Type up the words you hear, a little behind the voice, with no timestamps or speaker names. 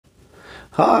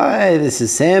Hi, this is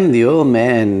Sam, the oil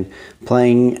man,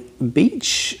 playing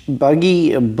Beach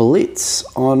Buggy Blitz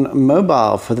on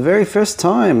mobile for the very first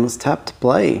time. Let's tap to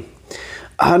play.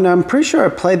 And I'm pretty sure I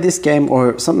played this game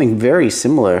or something very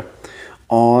similar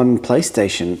on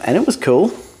PlayStation, and it was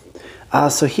cool.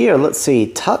 So here, let's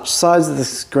see, touch sides of the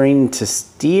screen to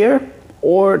steer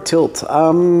or tilt.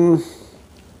 I'm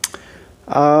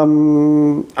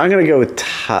gonna go with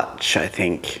touch, I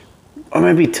think. Or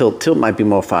maybe tilt. Tilt might be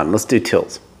more fun. Let's do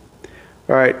tilt.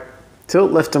 All right,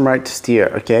 tilt left and right to steer,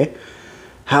 okay.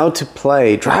 How to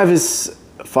play. Drive as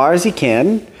far as you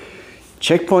can.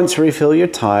 Checkpoints refill your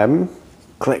time.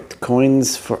 Collect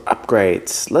coins for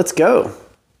upgrades. Let's go.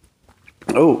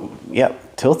 Oh,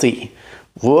 yep, tilty.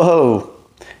 Whoa,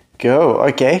 go,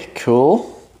 okay,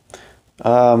 cool.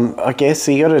 Okay,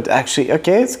 so you gotta actually,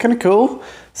 okay, it's kind of cool.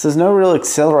 So there's no real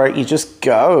accelerate, you just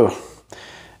go.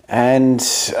 And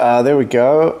there we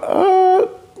go.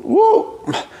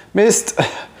 Whoa, missed.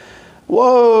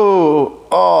 Whoa,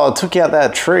 oh, took out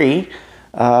that tree.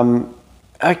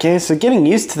 Okay, so getting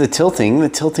used to the tilting. The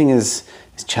tilting is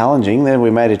challenging. Then we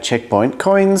made a checkpoint.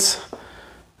 Coins,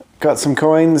 got some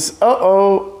coins.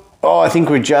 Uh-oh. Oh, I think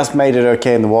we just made it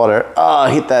okay in the water. Oh,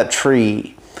 hit that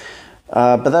tree.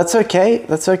 But that's okay,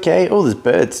 that's okay. Oh, there's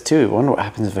birds too. I wonder what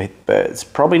happens if I hit birds.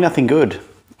 Probably nothing good.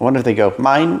 I wonder if they go,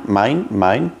 mine, mine,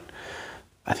 mine.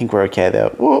 I think we're okay though.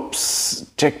 Whoops,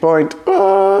 checkpoint,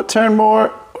 turn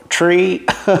more, tree.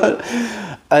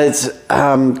 It's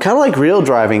kind of like real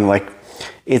driving. Like,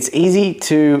 it's easy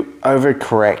to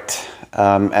overcorrect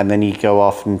and then you go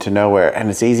off into nowhere,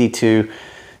 and it's easy to,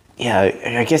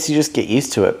 yeah, I guess you just get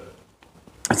used to it.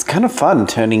 It's kind of fun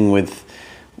turning with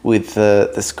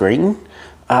the screen.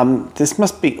 This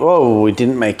must be, oh, we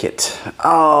didn't make it.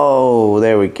 Oh,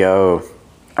 there we go.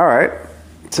 All right,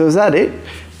 so is that it?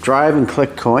 Drive and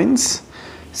collect coins.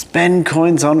 Spend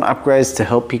coins on upgrades to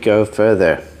help you go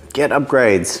further. Get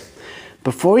upgrades.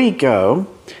 Before you go,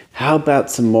 how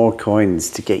about some more coins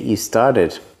to get you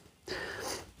started?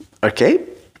 Okay.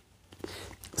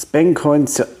 Spend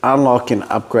coins to unlock and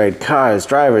upgrade cars,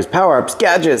 drivers, power-ups,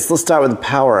 gadgets. Let's start with the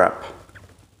power-up.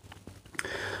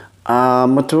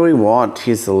 What do we want?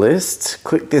 Here's the list.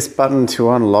 Click this button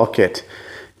to unlock it.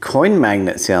 Coin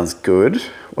magnet sounds good.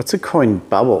 What's a coin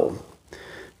bubble?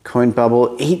 Coin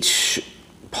bubble,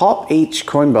 pop each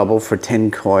coin bubble for 10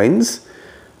 coins.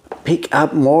 Pick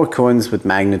up more coins with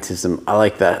magnetism. I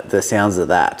like the sounds of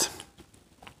that.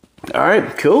 All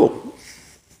right, cool.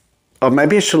 Oh,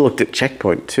 maybe I should have looked at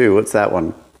checkpoint too. What's that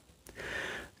one?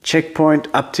 Checkpoint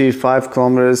up to 5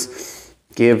 kilometers.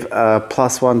 Give a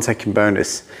plus 1 second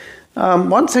bonus.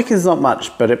 1 second is not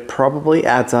much, but it probably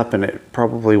adds up and it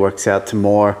probably works out to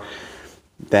more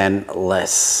than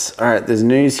less. All right, there's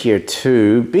news here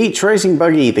too. Beach Racing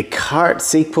Buggy, the kart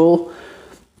sequel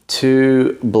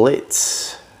to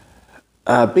Blitz.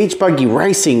 Beach Buggy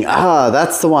Racing,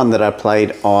 that's the one that I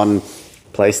played on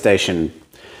PlayStation.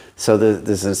 So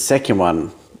there's a second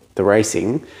one, the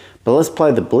racing, but let's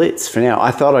play the Blitz for now. I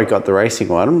thought I got the racing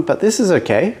one, but this is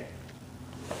okay.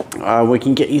 We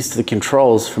can get used to the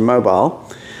controls for mobile.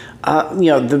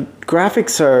 You know, the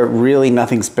graphics are really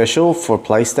nothing special for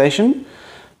PlayStation.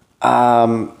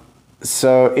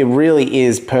 So it really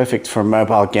is perfect for a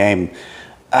mobile game,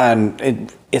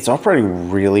 and it's operating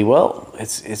really well.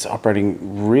 It's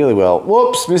operating really well.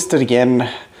 Whoops, missed it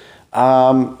again.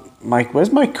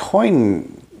 Where's my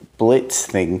coin Blitz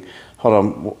thing? Hold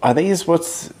on, are these,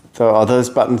 those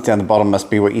buttons down the bottom must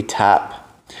be what you tap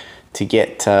to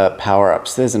get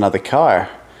power-ups. There's another car.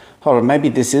 Hold on, maybe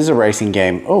this is a racing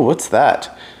game. Oh, what's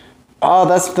that? Oh,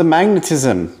 that's the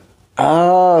magnetism.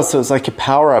 Oh, so it's like a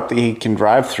power-up that you can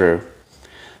drive through.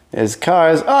 There's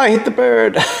cars. Oh, I hit the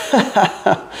bird.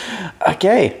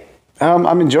 Okay,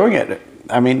 I'm enjoying it.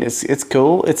 I mean, it's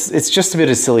cool. It's just a bit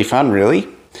of silly fun, really.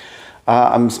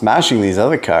 I'm smashing these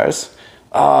other cars.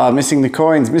 Oh, missing the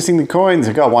coins, missing the coins.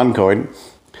 I got 1 coin.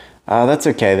 That's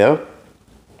okay though.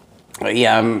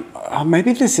 Yeah,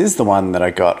 maybe this is the one that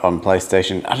I got on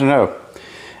PlayStation. I don't know.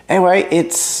 Anyway,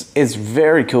 it's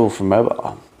very cool for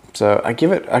mobile. So I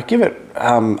give it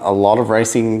a lot of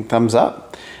racing thumbs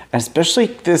up, and especially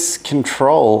this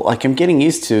control. Like, I'm getting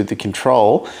used to the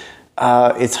control.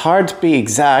 It's hard to be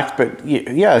exact, but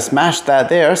yeah, I smashed that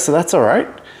there, so that's all right.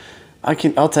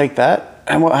 I'll take that.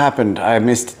 And what happened? I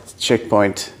missed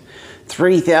checkpoint.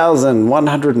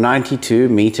 3,192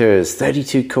 meters,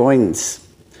 32 coins.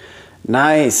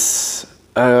 Nice.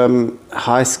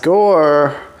 High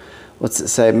score. What's it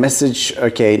say? Message.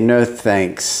 Okay, no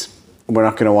thanks. We're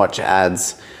not going to watch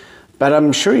ads, but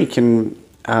I'm sure you can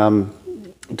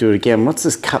do it again. What's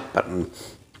this cut button?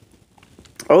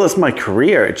 Oh, that's my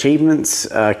career achievements.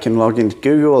 Can log into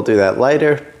Google. I'll do that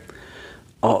later,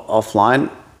 offline.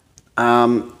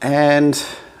 And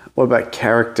what about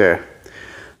character?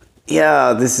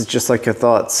 Yeah, this is just like I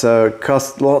thought. So it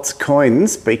costs lots of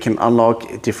coins, but you can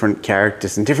unlock different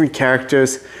characters, and different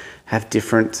characters have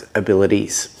different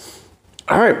abilities.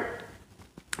 All right,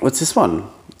 what's this one?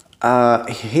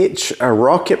 Hitch a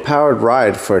rocket-powered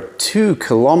ride for a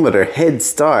 2-kilometer head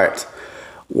start.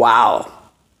 Wow.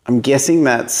 I'm guessing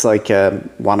that's like a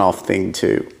one-off thing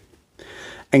too.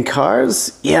 And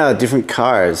cars? Yeah, different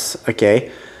cars.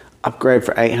 Okay. Upgrade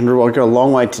for 800. Well, I've got a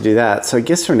long way to do that. So I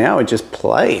guess for now, I just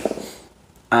play.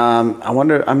 I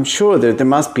wonder, I'm sure there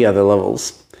must be other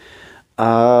levels.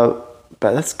 But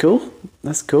that's cool.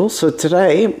 That's cool. So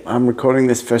today, I'm recording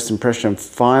this first impression. I've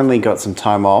finally got some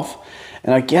time off.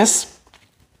 And I guess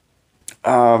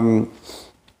what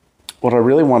I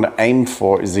really want to aim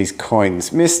for is these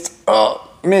coins. Missed. Oh,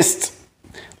 missed.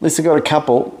 At least I got a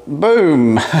couple.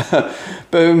 Boom.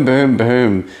 Boom, boom,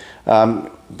 boom.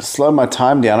 Slow my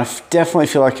time down. I definitely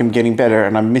feel like I'm getting better,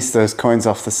 and I missed those coins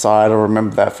off the side. I'll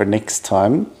remember that for next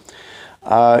time.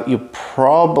 You'll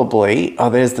probably... Oh,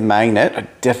 there's the magnet. I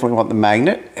definitely want the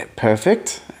magnet.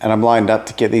 Perfect. And I'm lined up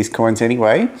to get these coins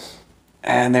anyway.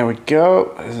 And there we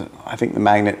go. I think the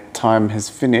magnet time has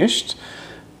finished.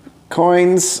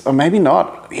 Coins, or maybe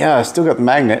not. Yeah, I still got the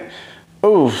magnet.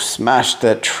 Oh, smashed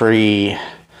that tree.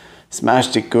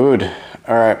 Smashed it good.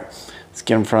 All right, let's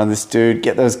get in front of this dude.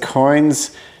 Get those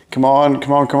coins. Come on,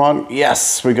 come on, come on.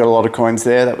 Yes, we got a lot of coins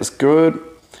there. That was good.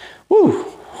 Woo,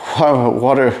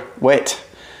 water, wet.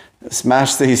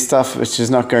 Smash these stuff, which is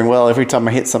not going well. Every time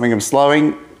I hit something, I'm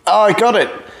slowing. Oh, I got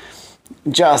it.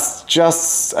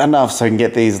 Just enough so I can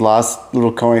get these last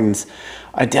little coins.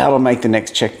 I doubt I'll make the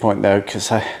next checkpoint though,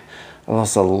 because I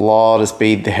lost a lot of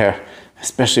speed there,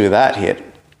 especially with that hit.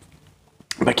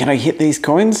 But can I hit these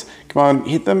coins? Come on,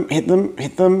 hit them, hit them,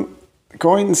 hit them.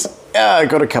 Coins. Yeah, I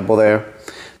got a couple there.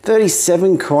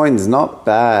 37 coins, not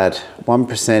bad.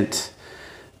 1%,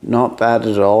 not bad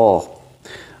at all.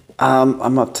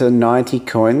 I'm up to 90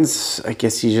 coins. I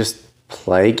guess you just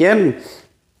play again.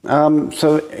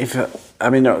 So I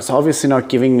mean, it's obviously not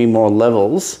giving me more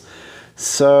levels.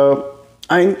 So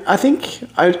I think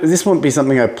this won't be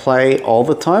something I play all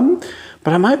the time,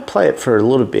 but I might play it for a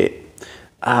little bit.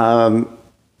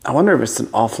 I wonder if it's an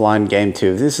offline game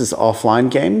too. If this is an offline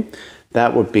game,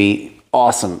 that would be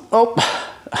awesome. Oh,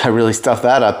 I really stuffed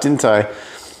that up, didn't I?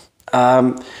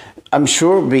 I'm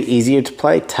sure it would be easier to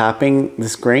play tapping the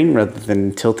screen rather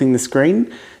than tilting the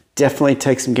screen. Definitely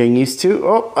takes some getting used to.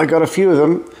 Oh, I got a few of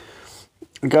them.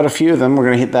 We're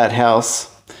going to hit that house.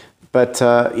 But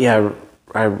yeah,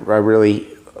 I really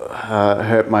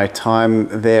hurt my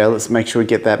time there. Let's make sure we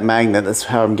get that magnet. That's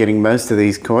how I'm getting most of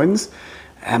these coins.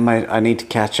 And I need to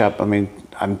catch up. I mean,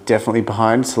 I'm definitely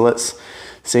behind. So let's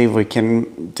see if we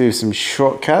can do some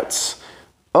shortcuts.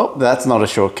 Oh, that's not a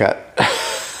shortcut.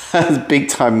 That's big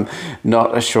time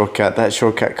not a shortcut. That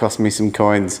shortcut cost me some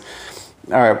coins.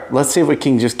 All right, let's see if we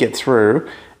can just get through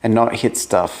and not hit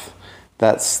stuff.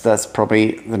 That's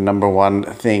probably the number one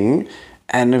thing.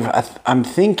 And if I'm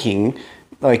thinking,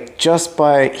 like, just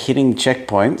by hitting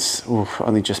checkpoints,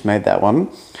 only just made that one,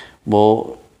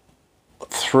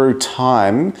 through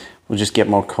time, we'll just get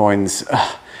more coins.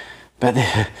 But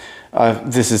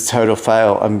this is total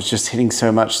fail. I'm just hitting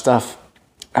so much stuff.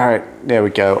 All right, there we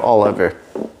go, all over.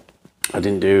 I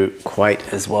didn't do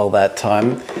quite as well that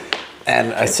time.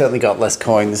 And I certainly got less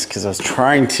coins because I was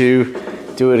trying to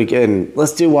do it again.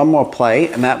 Let's do one more play,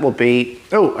 and that will be...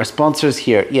 Oh, our sponsor's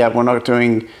here. Yeah, we're not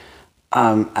doing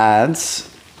ads.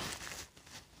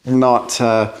 Not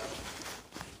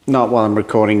while I'm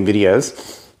recording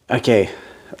videos. Okay,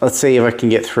 let's see if I can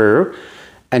get through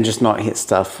and just not hit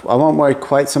stuff. I won't worry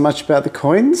quite so much about the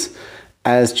coins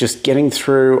as just getting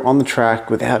through on the track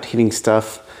without hitting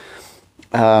stuff.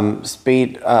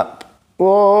 Speed up.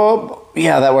 Whoa,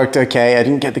 yeah, that worked okay. I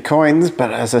didn't get the coins,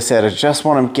 but as I said, I just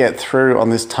want to get through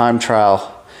on this time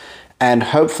trial, and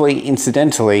hopefully,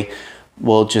 incidentally,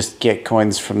 we'll just get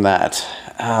coins from that.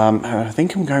 I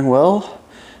think I'm going well.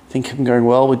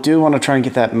 We do want to try and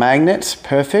get that magnet.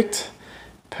 Perfect.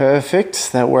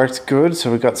 That worked good.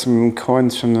 So we got some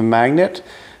coins from the magnet.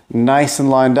 Nice and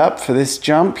lined up for this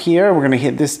jump here. We're going to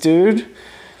hit this dude,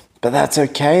 but that's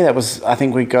okay. I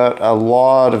think we got a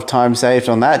lot of time saved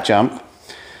on that jump.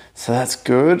 So that's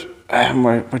good, and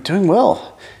we're doing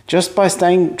well. Just by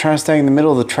trying to stay in the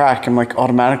middle of the track, I'm like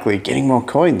automatically getting more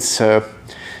coins. So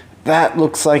that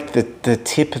looks like the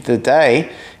tip of the day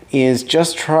is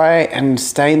just try and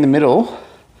stay in the middle,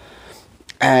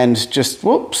 and just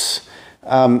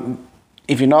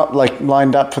if you're not like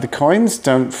lined up for the coins,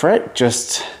 don't fret.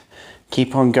 Just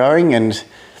keep on going, and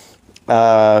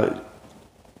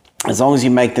as long as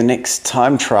you make the next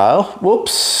time trial,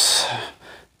 whoops,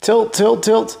 tilt, tilt,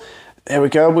 tilt. There we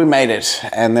go, we made it.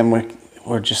 And then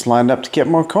we're just lined up to get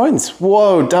more coins.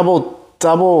 Whoa,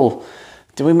 double.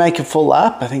 Did we make a full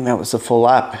lap? I think that was a full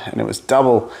lap, and it was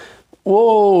double.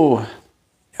 Whoa.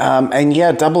 And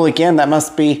yeah, double again. That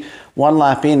must be one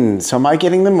lap in. So am I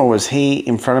getting them, or was he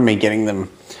in front of me getting them?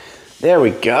 There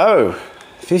we go.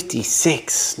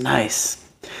 56, nice.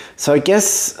 So I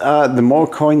guess the more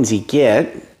coins you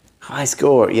get, high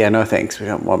score. Yeah, no thanks, we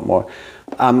don't want more.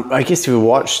 I guess if you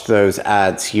watched those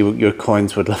ads, your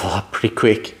coins would level up pretty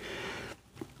quick.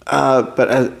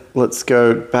 But let's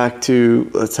go back to,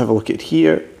 let's have a look at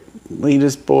here.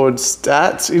 Leaderboard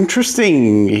stats,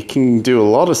 interesting. You can do a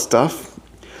lot of stuff.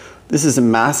 This is a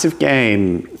massive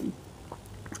game.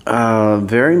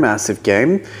 Very massive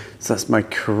game. So that's my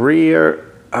career.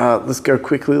 Let's go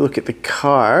quickly look at the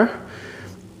car.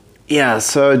 Yeah,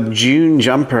 so June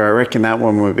Jumper, I reckon that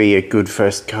one would be a good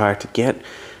first car to get.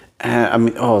 I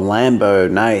mean, oh,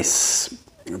 Lambo, nice.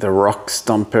 The Rock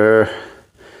Stomper,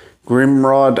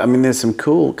 Grimrod. I mean, there's some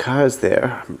cool cars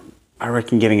there. I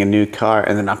reckon getting a new car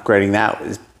and then upgrading that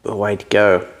is the way to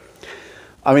go.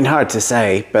 I mean, hard to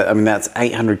say, but I mean, that's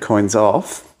 800 coins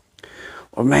off.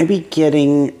 Or maybe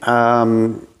getting,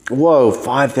 whoa,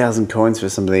 5,000 coins for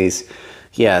some of these.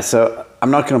 Yeah, so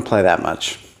I'm not going to play that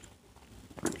much.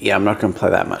 Yeah, I'm not going to play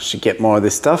that much to get more of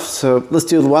this stuff. So let's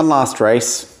do one last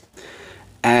race.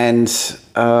 And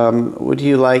would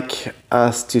you like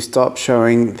us to stop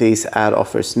showing these ad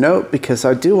offers? No, because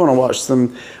I do want to watch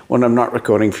them when I'm not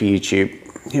recording for YouTube.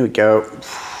 Here we go.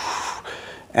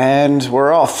 And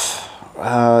we're off.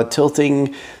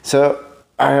 Tilting. So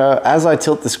as I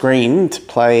tilt the screen to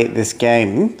play this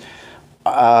game,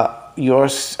 are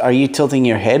you tilting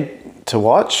your head to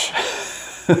watch?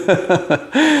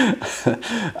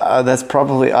 That's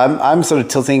probably, I'm sort of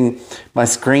tilting my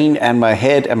screen and my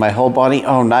head and my whole body.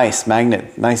 Oh, nice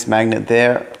magnet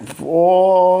there.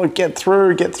 Oh, get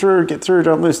through.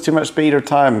 Don't lose too much speed or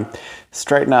time.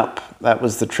 Straighten up. That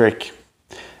was the trick.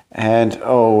 And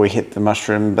oh, we hit the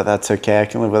mushroom, but that's okay. I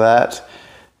can live with that.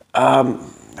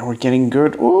 We're getting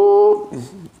good. Ooh,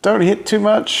 don't hit too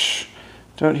much.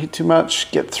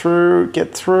 Get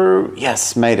through.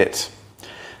 Yes, made it.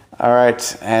 All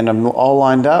right, and I'm all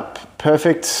lined up.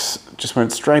 Perfect. Just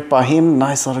went straight by him.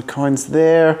 Nice lot of coins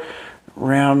there.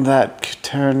 Round that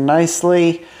turn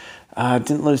nicely.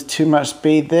 Didn't lose too much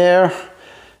speed there.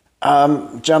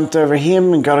 Jumped over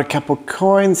him and got a couple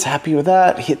coins. Happy with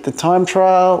that. Hit the time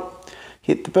trial.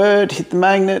 Hit the bird. Hit the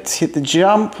magnet. Hit the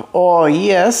jump. Oh,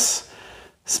 yes.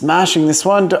 Smashing this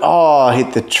one. Oh,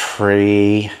 hit the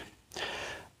tree.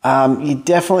 You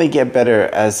definitely get better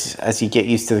as you get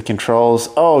used to the controls.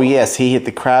 Oh yes, he hit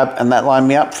the crab and that lined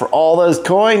me up for all those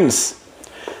coins.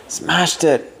 Smashed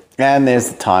it. And there's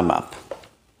the time up.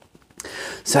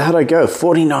 So how'd I go?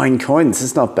 49 coins,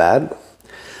 that's not bad.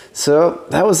 So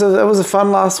that was a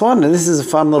fun last one, and this is a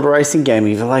fun little racing game.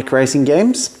 If you like racing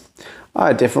games,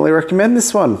 I definitely recommend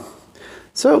this one.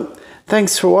 So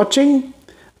thanks for watching.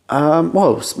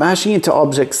 Whoa, smashing into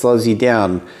objects slows you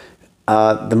down.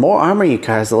 The more armor your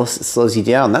car has, the less it slows you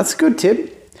down. That's a good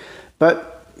tip.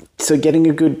 But so getting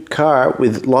a good car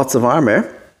with lots of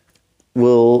armor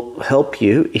will help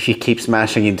you if you keep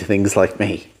smashing into things like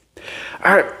me.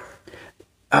 All right.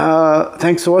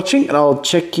 Thanks for watching, and I'll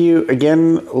check you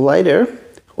again later,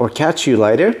 or catch you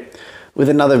later with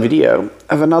another video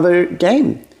of another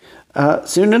game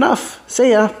soon enough.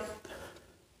 See ya.